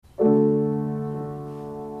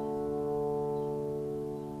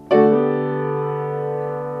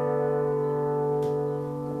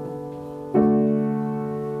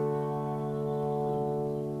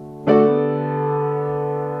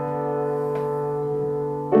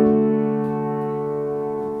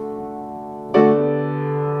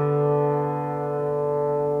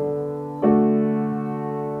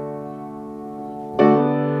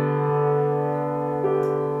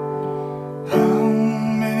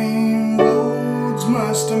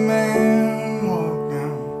must a man walk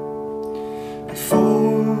down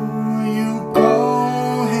before you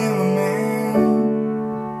call him a man?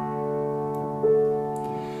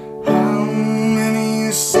 How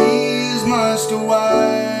many seas must a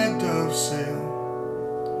white dove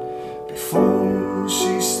sail before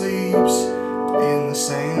she sleeps in the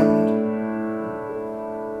sand?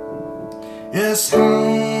 Yes, how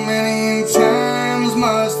many times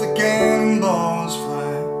must the cannonballs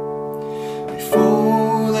fly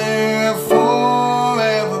before they're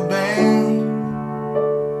forever banned?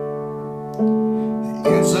 The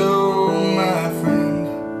answer, my friend,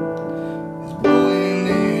 is blowing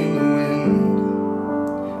in the wind.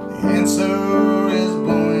 The answer is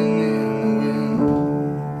blowing in the wind.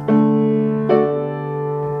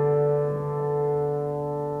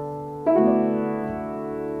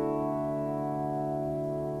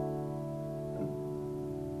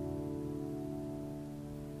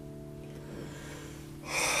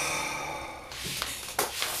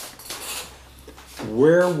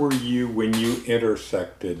 Where were you when you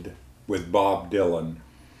intersected with Bob Dylan?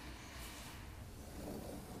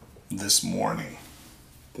 This morning.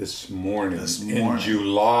 This morning. This In morning.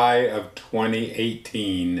 July of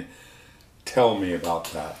 2018. Tell me about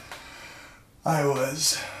that. I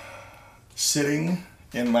was sitting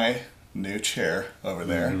in my new chair over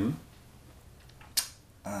there,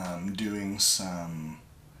 doing some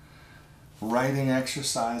writing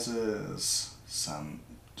exercises, some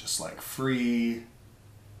just like free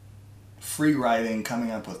writing,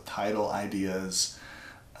 coming up with title ideas,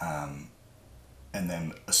 and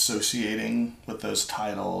then associating with those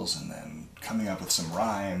titles, and then coming up with some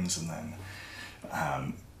rhymes, and then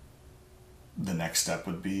the next step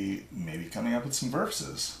would be maybe coming up with some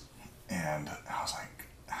verses. And I was like,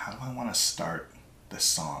 how do I want to start this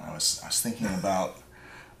song? I was thinking about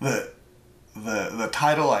the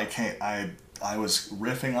title I was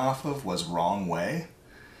riffing off of was Wrong Way.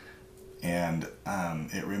 And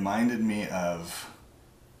it reminded me of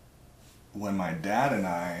when my dad and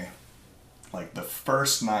I, like the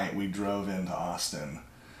first night we drove into Austin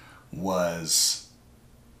was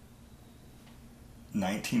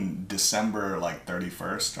December like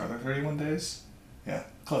 31st. Are there 31 days? Yeah,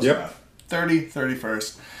 close Yep. enough.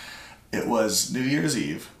 31st. It was New Year's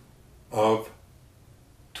Eve Of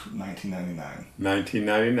 1999.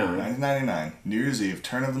 1999. 1999, New Year's Eve,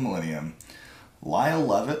 turn of the millennium. Lyle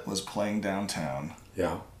Lovett was playing downtown,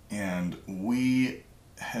 Yeah. and we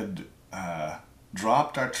had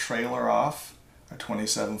dropped our trailer off, our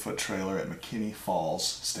 27-foot trailer at McKinney Falls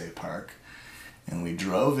State Park, and we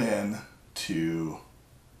drove in to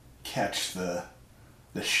catch the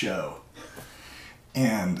show.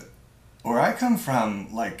 And where I come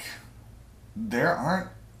from, like, there aren't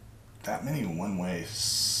that many one-way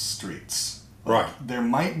streets. Like, Right. there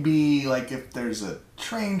might be, like, if there's a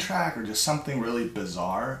train track or just something really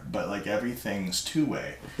bizarre, but, like, everything's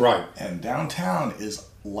two-way. Right. And downtown is,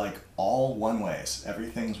 like, all one-ways.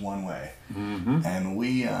 Everything's one way. Mm-hmm. And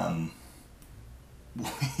we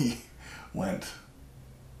went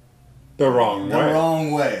The wrong the way.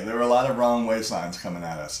 wrong way. There were a lot of wrong way signs coming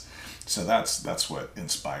at us. So that's what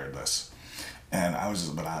inspired this. And I was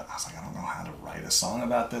like, I don't know how to write a song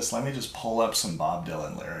about this. Let me just pull up some Bob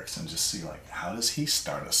Dylan lyrics and just see, like, how does he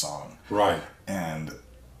start a song? Right. And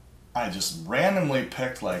I just randomly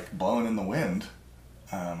picked, like, Blowing in the Wind.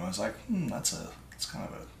 I was like, that's kind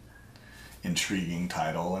of a intriguing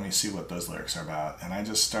title. Let me see what those lyrics are about. And I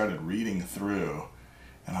just started reading through,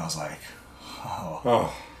 and I was like,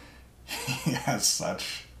 Oh. he has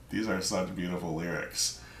these are such beautiful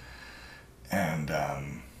lyrics. And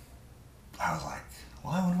I was like,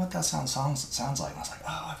 well, I wonder what that sounds like. And I was like,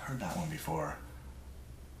 oh, I've heard that one before.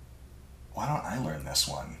 Why don't I learn this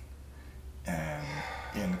one? And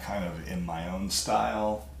in my own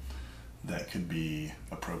style that could be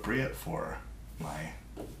appropriate for my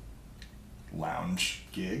lounge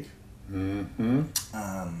gig. Mm-hmm.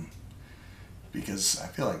 Because I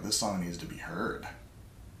feel like this song needs to be heard.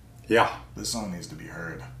 Yeah. This song needs to be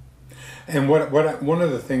heard. And one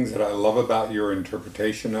of the things that I love about your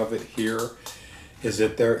interpretation of it here is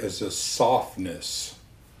that there is a softness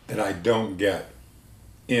that I don't get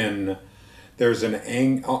in. There's an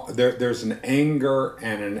there's an anger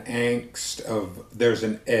and an angst of, there's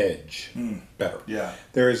an edge. Better. Yeah.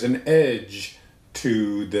 There is an edge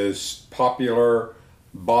to this popular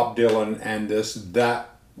Bob Dylan and that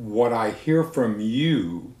what I hear from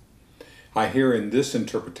you, I hear in this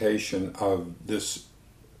interpretation of this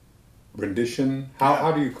rendition.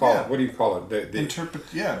 How do you call it? What do you call it?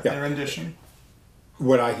 The rendition.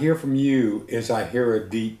 What I hear from you is I hear a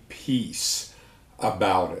deep peace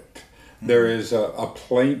about it. There is a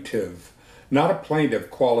plaintive not a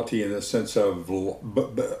plaintive quality in the sense of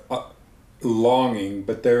longing,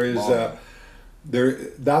 but there is Longing. there,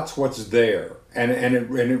 that's what's there, and it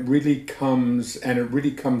really comes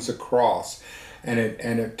across, and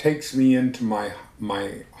it takes me into my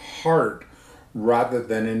heart rather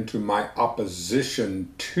than into my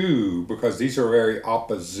opposition to, because these are very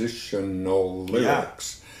oppositional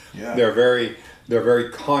lyrics. Yeah. They're very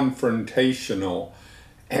confrontational,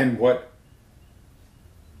 and what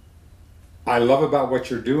I love about what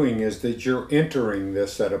you're doing is that you're entering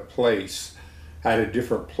this at a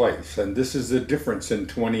different place. And this is the difference in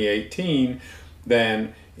 2018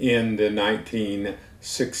 than in the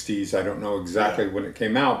 1960s. I don't know exactly when it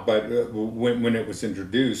came out, but when it was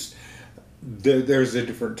introduced, there's a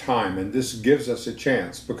different time. And this gives us a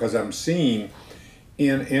chance, because I'm seeing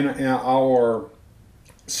in our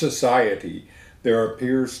society, there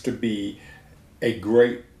appears to be a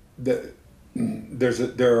great...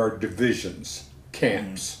 there are divisions,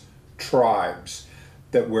 camps, tribes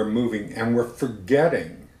that we're moving, and we're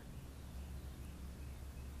forgetting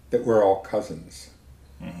that we're all cousins,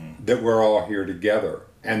 that we're all here together,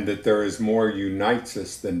 and that there is more unites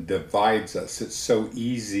us than divides us. It's so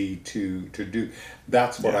easy to do.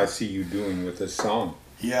 That's what I see you doing with this song.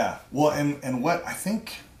 Yeah. Well, and what I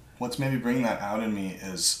think what's maybe bringing that out in me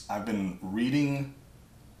is I've been reading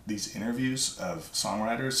these interviews of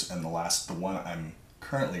songwriters, and the one I'm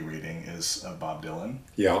currently reading is of Bob Dylan.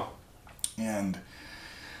 Yeah. And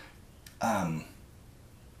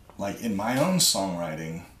like in my own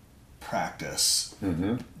songwriting practice,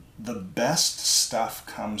 the best stuff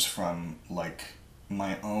comes from like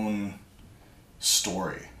my own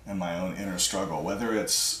story and my own inner struggle, whether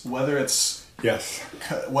it's Yes.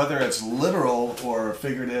 whether it's literal or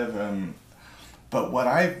figurative. But what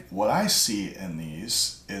I see in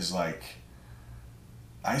these is like,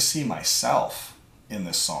 I see myself in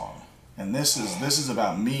this song, and this is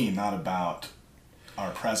about me, not about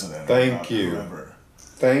our president. Thank you. Whoever.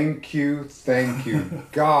 Thank you.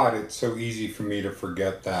 God, it's so easy for me to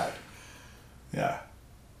forget that. Yeah.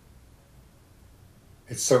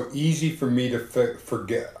 It's so easy for me to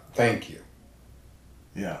forget. Thank you.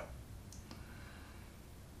 Yeah.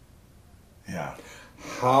 Yeah.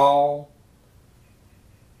 How...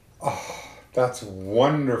 Oh, that's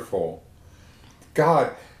wonderful.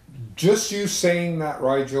 God, just you saying that,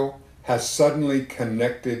 Rigel, has suddenly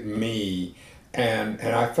connected me, and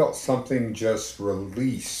I felt something just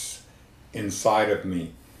release inside of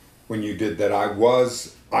me when you did that. I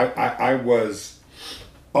was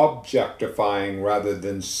objectifying rather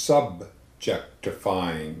than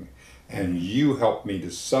subjectifying, and you helped me to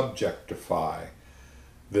subjectify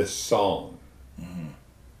this song.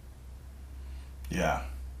 Yeah.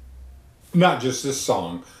 Not just this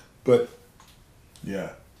song, but...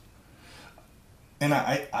 Yeah. And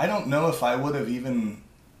I don't know if I would have even...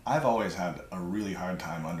 I've always had a really hard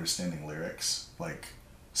time understanding lyrics, like,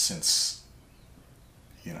 since,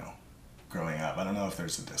 growing up. I don't know if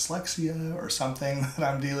there's a dyslexia or something that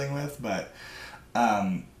I'm dealing with, but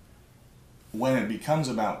when it becomes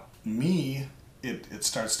about me, it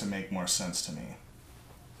starts to make more sense to me.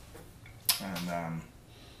 And,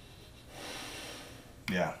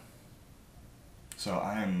 yeah. So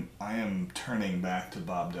I am turning back to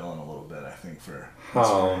Bob Dylan a little bit, I think, for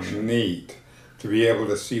how inspiration. neat to be able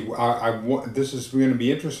to see. This is going to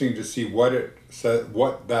be interesting to see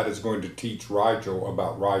what that is going to teach Rigel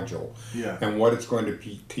about Rigel, Yeah. and what it's going to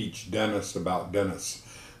teach Dennis about Dennis,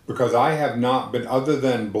 because I have not been, other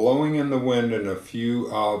than Blowing in the Wind and a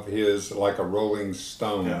few of his, like a Rolling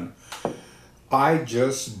Stone. Yeah. I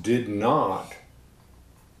just did not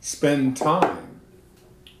spend time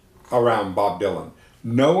around Bob Dylan,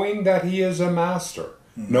 knowing that he is a master,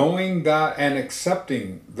 knowing that and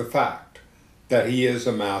accepting the fact that he is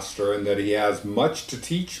a master and that he has much to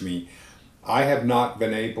teach me. I have not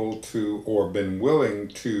been able to, or been willing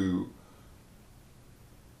to,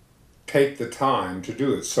 take the time to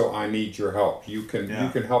do it. So I need your help. You can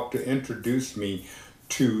help to introduce me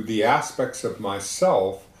to the aspects of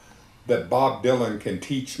myself that Bob Dylan can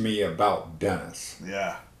teach me about Dennis.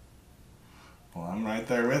 Yeah. Well, I'm right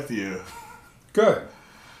there with you. Good.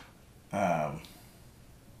 Yeah.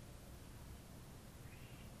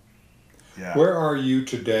 Where are you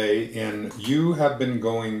today? You have been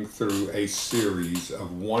going through a series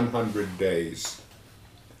of 100 days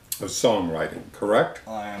of songwriting, correct?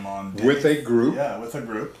 I am on With a group. Yeah, with a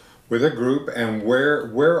group. With a group, and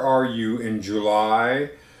where are you in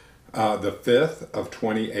July the 5th of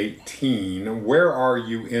 2018? Where are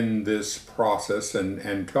you in this process?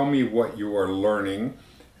 And tell me what you are learning.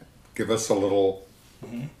 Give us a little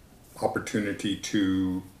opportunity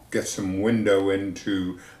to get some window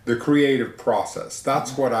into the creative process.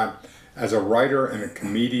 That's what I'm, as a writer and a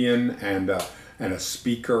comedian and a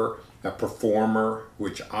speaker, a performer,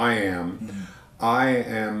 which I am. I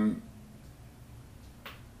am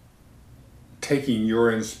taking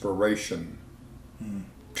your inspiration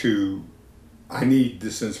to, I need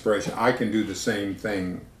this inspiration. I can do the same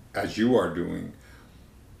thing as you are doing.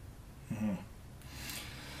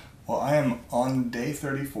 Well, I am on day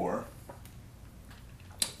 34.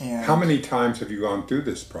 And how many times have you gone through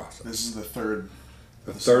this process? This is the third.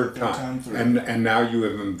 The third time. through. And now you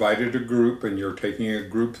have invited a group, and you're taking a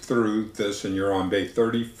group through this, and you're on day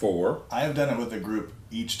 34. I have done it with a group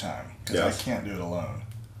each time because Yes. I can't do it alone.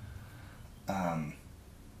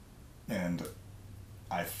 And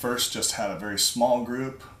I first just had a very small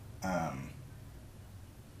group, and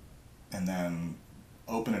then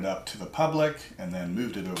opened it up to the public, and then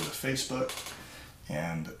moved it over to Facebook,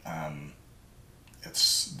 and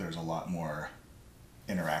there's a lot more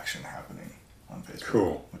interaction happening on Facebook,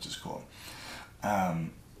 Cool. which is cool.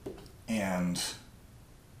 And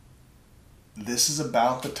this is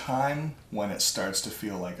about the time when it starts to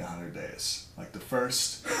feel like 100 days. Like the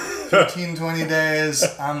first 15, 20 days,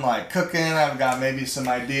 I'm like cooking. I've got maybe some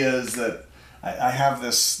ideas that I have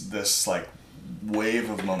this like wave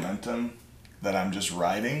of momentum that I'm just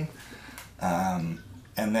riding. And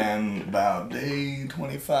then about day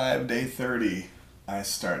 25, day 30, I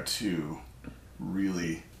start to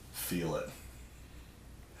really feel it.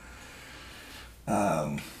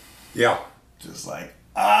 Yeah. Just like,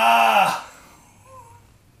 I'm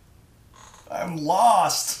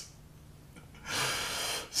lost.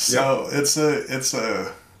 So it's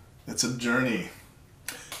a journey.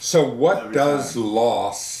 So what Every does time.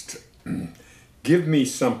 lost, give me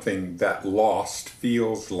something that lost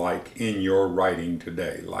feels like in your writing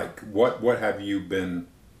today. Like what have you been,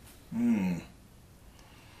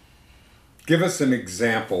 give us an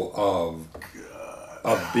example of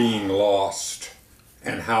being lost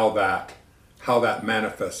and how that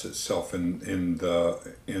manifests itself in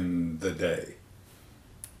the day.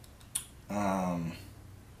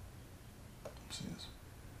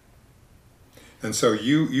 And so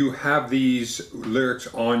you have these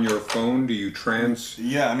lyrics on your phone. Do you transfer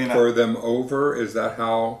Yeah, I mean, them over? Is that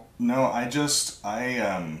how? no, I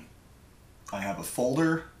have a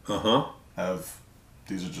folder Uh-huh. of,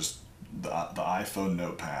 these are just the iPhone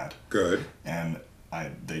notepad, Good. and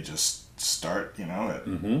they just start, at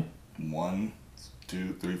 1,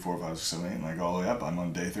 2, 3, 4, 5, 6, 7, 8, and I go all the way up. I'm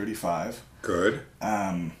on day 35. Good.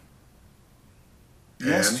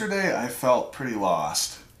 Yesterday I felt pretty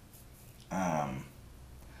lost.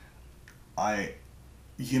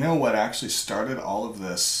 What actually started all of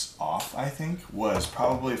this off, I think, was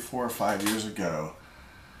probably 4 or 5 years ago.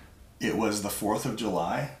 It was the 4th of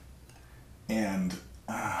July, and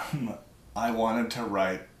I wanted to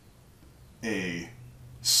write a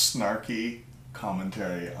snarky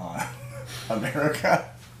commentary on America.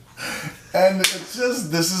 And it's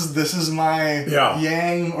just, this is my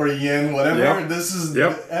yang or yin, whatever. Yep. This is,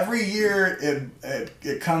 Yep. every year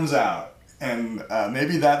it comes out. And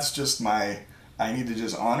maybe that's just I need to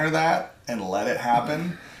just honor that and let it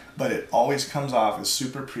happen. But it always comes off as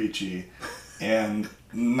super preachy and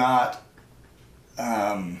not,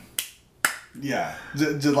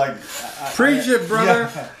 Preach it, brother.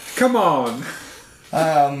 Yeah. Come on.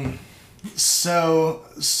 So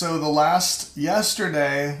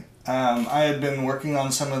yesterday, I had been working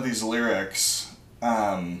on some of these lyrics,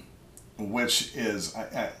 which is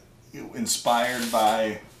inspired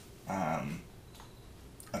by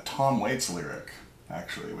a Tom Waits lyric,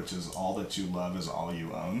 actually, which is "All that you love is all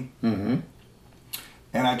you own." Mm-hmm.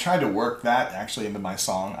 And I tried to work that actually into my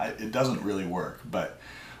song. It doesn't really work, but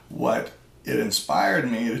what it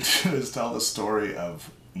inspired me to do is tell the story of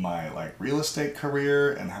my real estate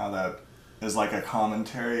career and how that is like a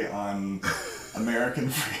commentary on American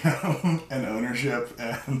freedom and ownership.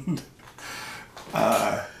 And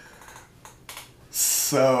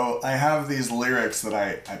so I have these lyrics that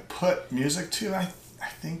I put music to. I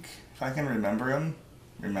think if I can remember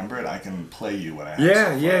it, I can play you what I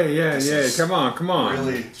have. Yeah. This is Come on.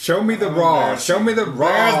 really Show me the raw. embarrassing. Show me the raw.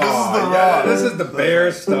 Bears, this is the raw. Yeah, this is the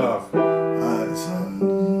bear stuff.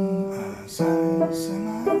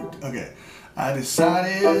 Okay. I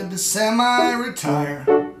decided to semi-retire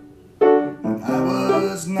when I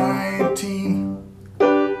was 19.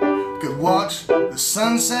 Could watch the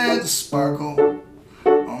sunset sparkle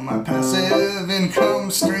on my passive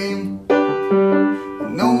income stream.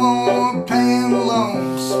 No more paying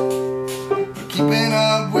loans or keeping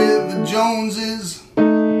up with the Joneses.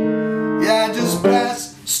 Yeah, I just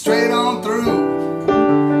pass straight on through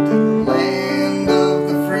to the land of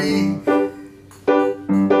the free.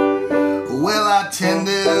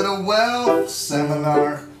 attended a wealth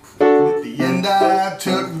seminar. At the end I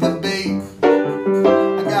took the bait.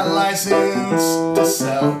 I got a license to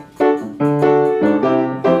sell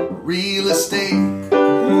real estate.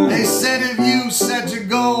 They said if you set your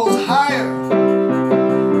goals higher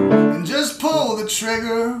and just pull the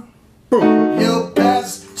trigger, you'll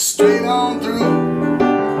pass straight on through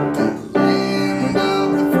to the land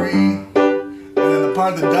of the free. And then the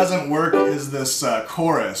part that doesn't work is this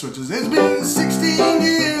chorus, which is, it's been 16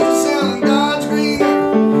 years of selling God's green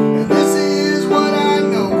earth, and this is what I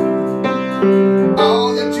know.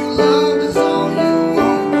 All that you love is all you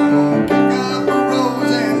own. I'm gonna pick up a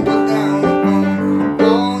rose and put down the phone.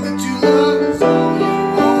 All that you love is all you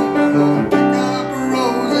own. I'm gonna pick up a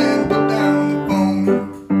rose and put down the phone.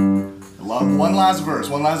 I love one last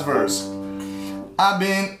verse. I've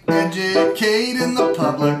been educating the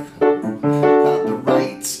public about the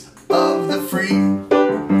rights of the free.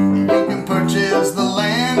 You can purchase the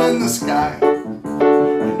land and the sky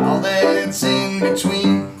and all that's in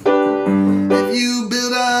between. If you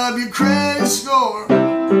build up your credit score,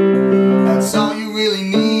 that's all you really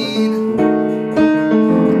need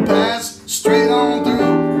to pass straight on through to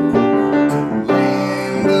the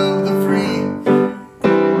land of the free.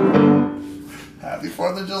 Happy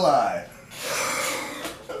 4th of July.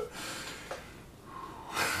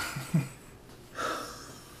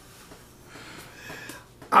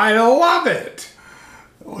 I love it.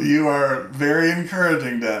 Well, you are very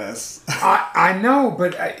encouraging, Dennis. I know,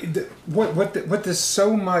 but what this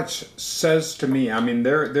so much says to me. I mean,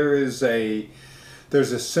 there's a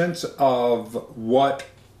sense of what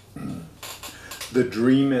the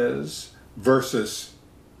dream is versus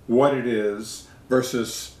what it is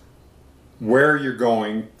versus where you're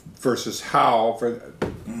going versus how.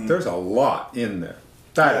 There's a lot in there.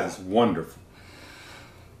 That is wonderful.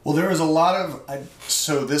 Well, there was a lot of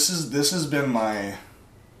so this has been my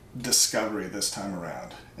discovery this time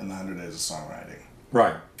around in the 100 Days of Songwriting.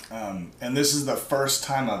 Right. And this is the first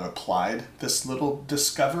time I've applied this little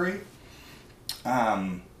discovery.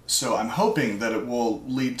 So I'm hoping that it will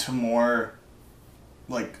lead to more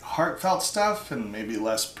like heartfelt stuff and maybe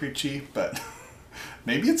less preachy, but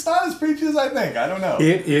maybe it's not as preachy as I think. I don't know.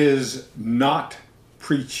 It is not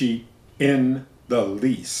preachy in the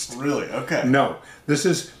least. Really? Okay. No. This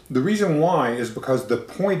is the reason why is because the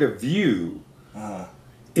point of view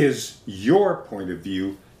is your point of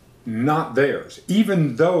view, not theirs.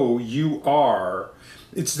 Even though you are,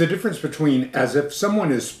 it's the difference between as if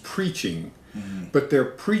someone is preaching, but they're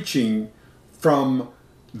preaching from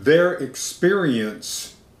their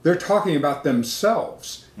experience. They're talking about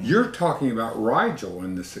themselves. You're talking about Rigel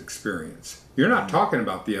in this experience. You're not talking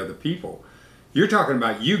about the other people. You're talking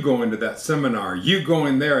about you going to that seminar, you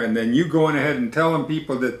going there, and then you going ahead and telling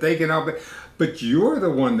people that they can help it. But you're the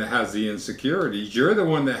one that has the insecurities. You're the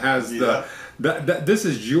one that has this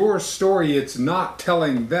is your story. It's not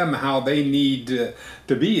telling them how they need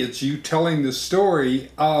to be. It's you telling the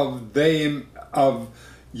story of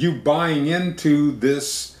you buying into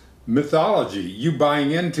this mythology. You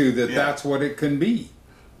buying into that that's what it can be.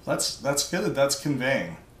 That's good that that's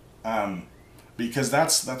conveying. Because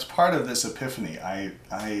that's part of this epiphany. I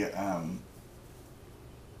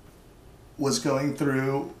was going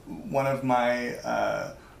through one of my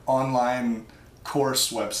online course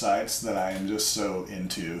websites that I am just so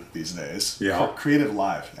into these days. Yeah. Creative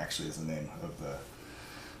Live actually is the name of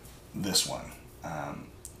this one.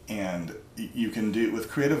 And you can do with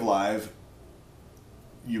Creative Live,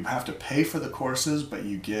 you have to pay for the courses, but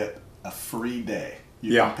you get a free day.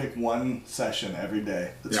 You can pick one session every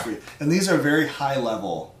day that's free. And these are very high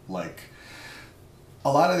level, like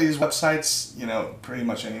a lot of these websites, you know, pretty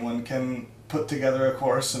much anyone can put together a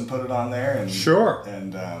course and put it on there. And sure.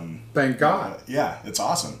 And thank God. Yeah, it's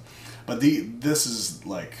awesome. But this is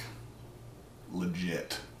like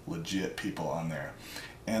legit people on there.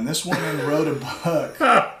 And this woman wrote a book.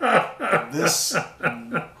 This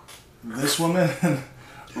woman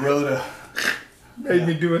wrote a made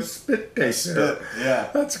me do a spit taste. Yeah.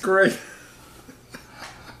 That's great.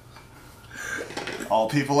 All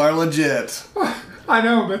people are legit. I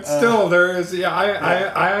know, but still, there is. Yeah,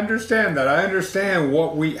 I understand that. I understand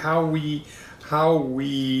how we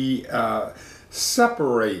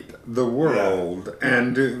separate the world,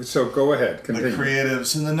 and so go ahead, continue. The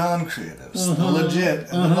creatives and the non-creatives, the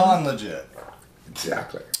legit and the non-legit.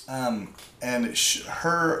 Exactly. And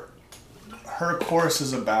her course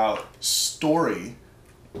is about story,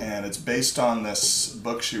 and it's based on this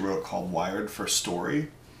book she wrote called Wired for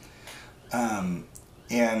Story. And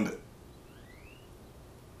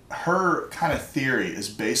her kind of theory is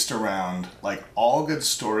based around, like, all good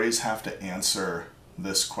stories have to answer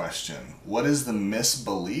this question. What is the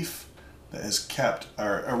misbelief that has kept,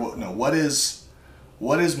 what is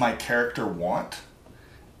my character want?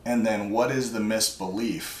 And then what is the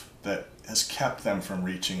misbelief that has kept them from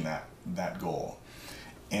reaching that goal?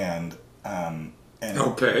 And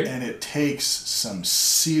Okay. and it takes some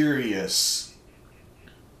serious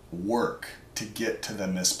work to get to the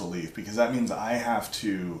misbelief, because that means I have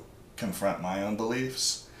to confront my own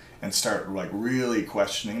beliefs and start like really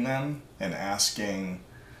questioning them and asking,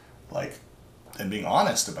 like, and being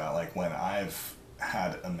honest about like when I've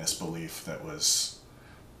had a misbelief that was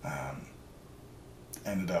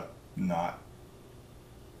ended up not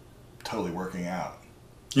totally working out.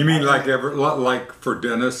 You mean like for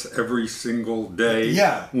Dennis, every single day?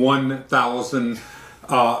 Yeah. 1,000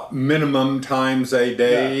 minimum times a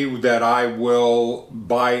day that I will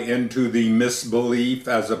buy into the misbelief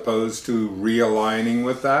as opposed to realigning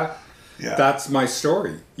with that? Yeah. That's my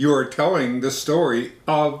story. You are telling the story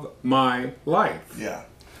of my life. Yeah.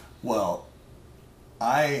 Well,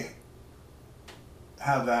 I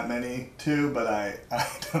have that many too, but I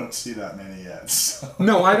don't see that many yet. So.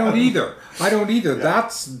 No, I don't either. I don't either. Yeah.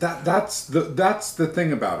 That's the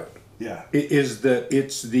thing about it. Yeah. It is that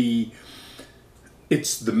it's the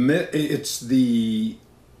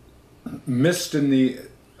mist and the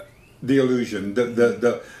illusion,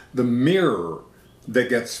 the mirror that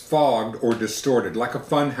gets fogged or distorted, like a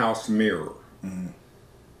funhouse mirror. Mm-hmm.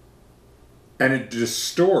 And it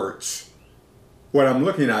distorts what I'm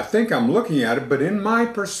looking at. I think I'm looking at it, but in my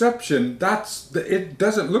perception, it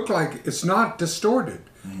doesn't look like, it's not distorted.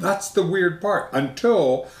 Mm-hmm. That's the weird part.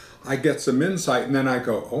 Until I get some insight, and then I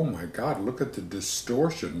go, oh my God, look at the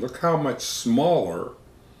distortion. Look how much smaller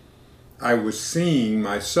I was seeing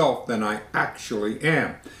myself than I actually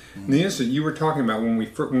am. Mm-hmm. In the instant you were talking about when we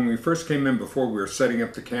first came in, before we were setting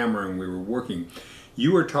up the camera and we were working,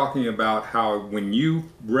 you were talking about how when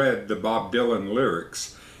you read the Bob Dylan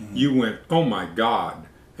lyrics, mm-hmm. you went, oh my God,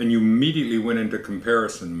 and you immediately went into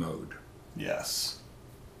comparison mode. Yes.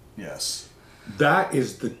 Yes. That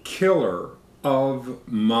is the killer of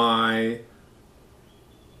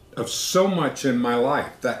so much in my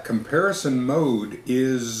life. That comparison mode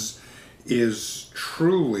is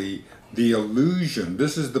truly the illusion.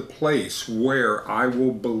 This is the place where I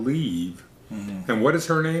will believe. Mm-hmm. And what is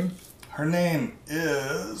her name? Her name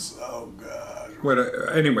is, oh God.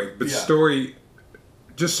 Anyway, but story,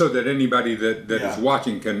 just so that anybody that is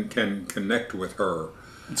watching can connect with her.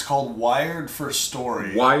 It's called Wired for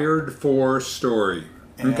Story. Wired for Story.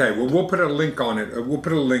 And okay, well, we'll put a link on it. We'll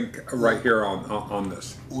put a link right here on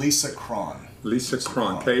this. Lisa Cron. Lisa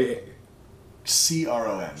Cron. Cron.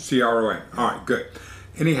 Cron. All right, good.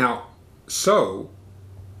 Anyhow, so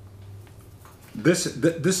this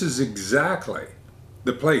is exactly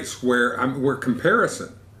the place where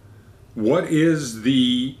comparison. What is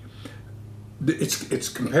it's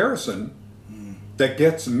comparison that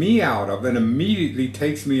gets me out of and immediately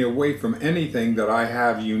takes me away from anything that I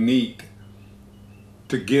have unique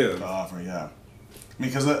to give. To offer, yeah.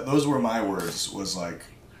 Because those were my words, was like,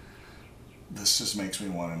 this just makes me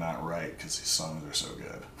want to not write because these songs are so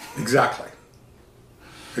good. Exactly.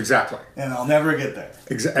 And I'll never get there.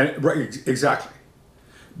 Exactly.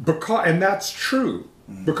 And that's true,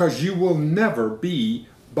 because you will never be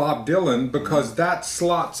Bob Dylan, because that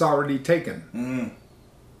slot's already taken. Mm.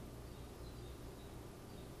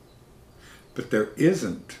 But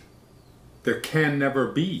there can never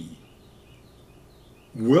be,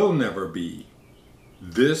 will never be,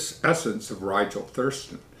 this essence of Rigel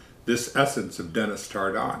Thurston, this essence of Dennis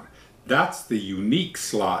Tardon. That's the unique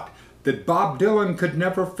slot that Bob Dylan could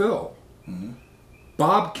never fill. Mm-hmm.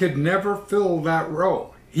 Bob could never fill that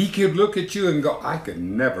role. He could look at you and go, I could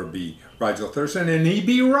never be Rigel Thurston, and he'd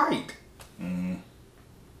be right. Mm-hmm.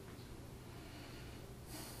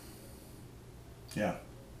 Yeah.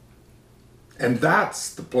 And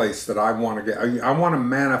that's the place that I want to get. I want to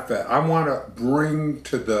manifest. I want to bring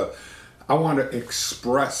I want to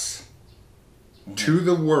express to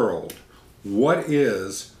the world who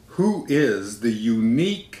is the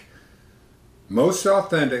unique, most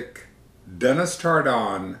authentic Dennis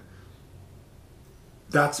Tardon.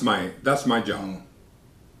 That's my job.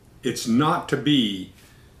 It's not to be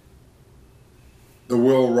the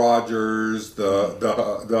Will Rogers,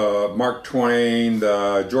 the Mark Twain,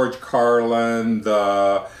 the George Carlin,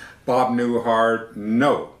 the Bob Newhart.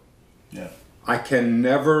 No. Yeah. I can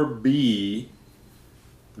never be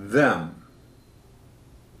them.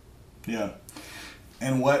 Yeah.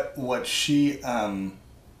 And what she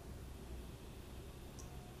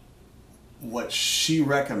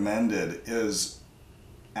recommended is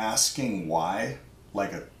asking why,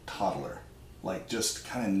 like a toddler, like just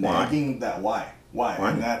kind of nagging that why. Why?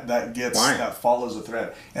 Why? And that gets Why? that follows a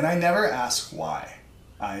thread. And I never ask why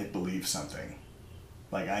I believe something.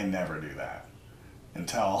 Like I never do that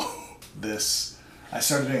until this. I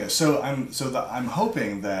started doing this. So I'm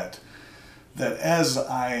hoping that as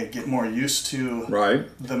I get more used to Right.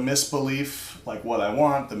 the misbelief, like what I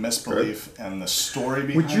want, the misbelief, and the story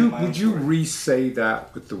behind Would you re-say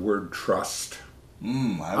that with the word trust? I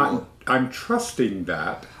will. I'm trusting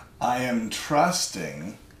that. I am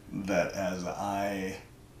trusting that as I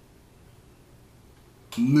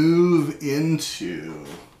move into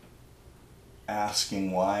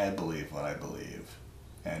asking why I believe what I believe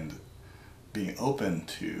and being open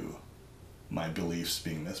to my beliefs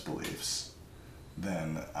being misbeliefs,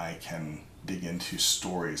 then I can dig into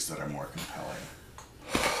stories that are more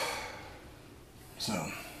compelling. So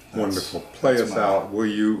that's- Wonderful. Play that's us my- out, will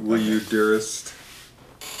you, dearest?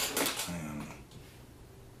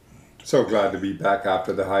 So glad to be back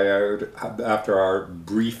after the after our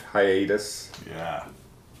brief hiatus. Yeah.